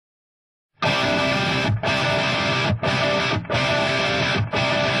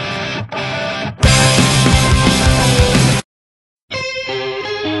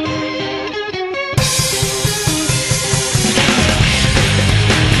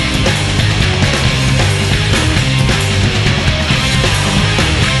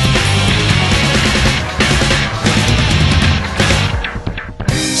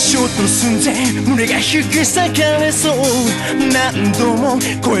引き裂かれそう何度も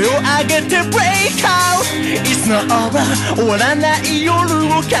声を上げて Break out It's not over 終わらない夜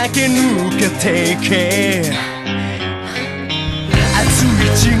を駆け抜けていけ熱い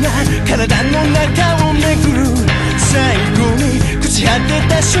血が体の中を巡る最後に朽ち果て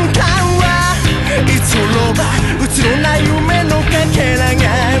た瞬間はいつろば映ろない夢のかけらが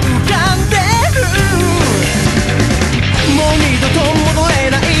浮かんでるもう二度と戻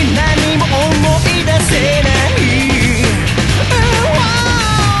れない何も思い出せない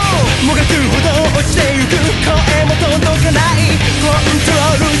もがくほど落ちてゆく声も届かないコントロ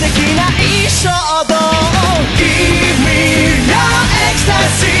ールできない衝動 Give me your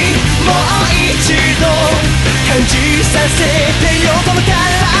ecstasy もう一度感じさせてよこの体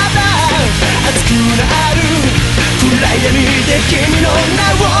熱くなる暗闇で君の名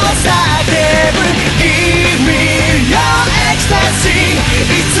を叫ぶ Give me your ecstasy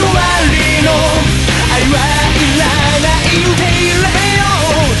偽りの愛はいらない受け入れよ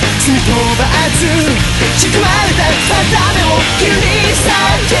う罪問わず仕組まれた定めを切り裂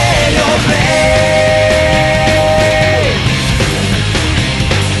けよ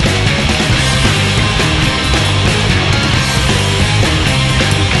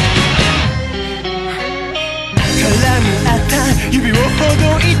指をほ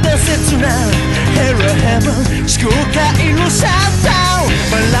どいた切な Hello Heaven 思考回路シャッタウン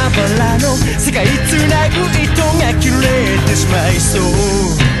バラバラの世界つなぐ糸が切れてしまいそう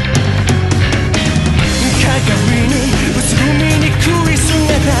鏡に映る醜い姿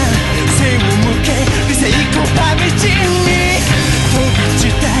背を向け理性こぱみじに飛び散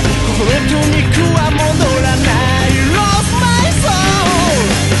った心と肉は戻らない Lost my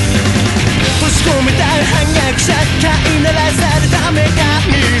soul 閉じ込めた反逆社会ならされたメカ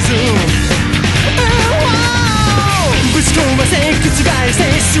ニズムぶち込ませ覆せ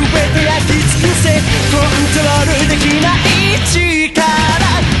全て焼き尽くせコントロールできない力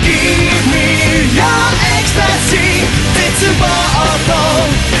Give me your ecstasy 絶望と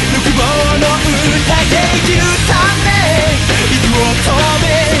欲望の歌で生きるため息を止め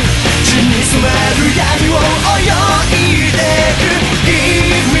血に染まる闇を泳いでく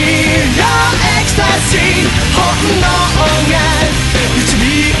Give me your ecstasy 本能が導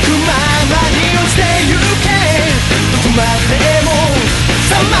くままに落ちてゆけどこまでも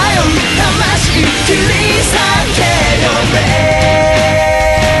さまよう魂切り裂けよ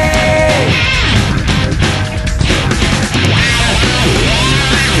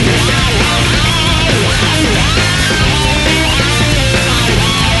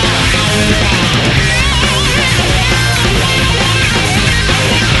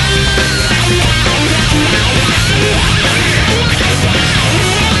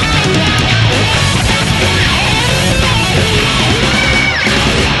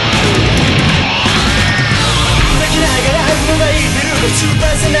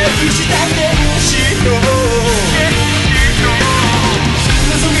翼なくした天使の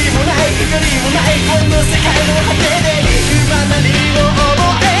望みもない光もないこの世界の果てで今何を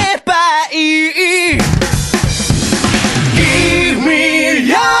覚えばいい Give me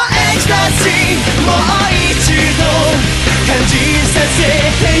your ecstasy もう一度感じさせ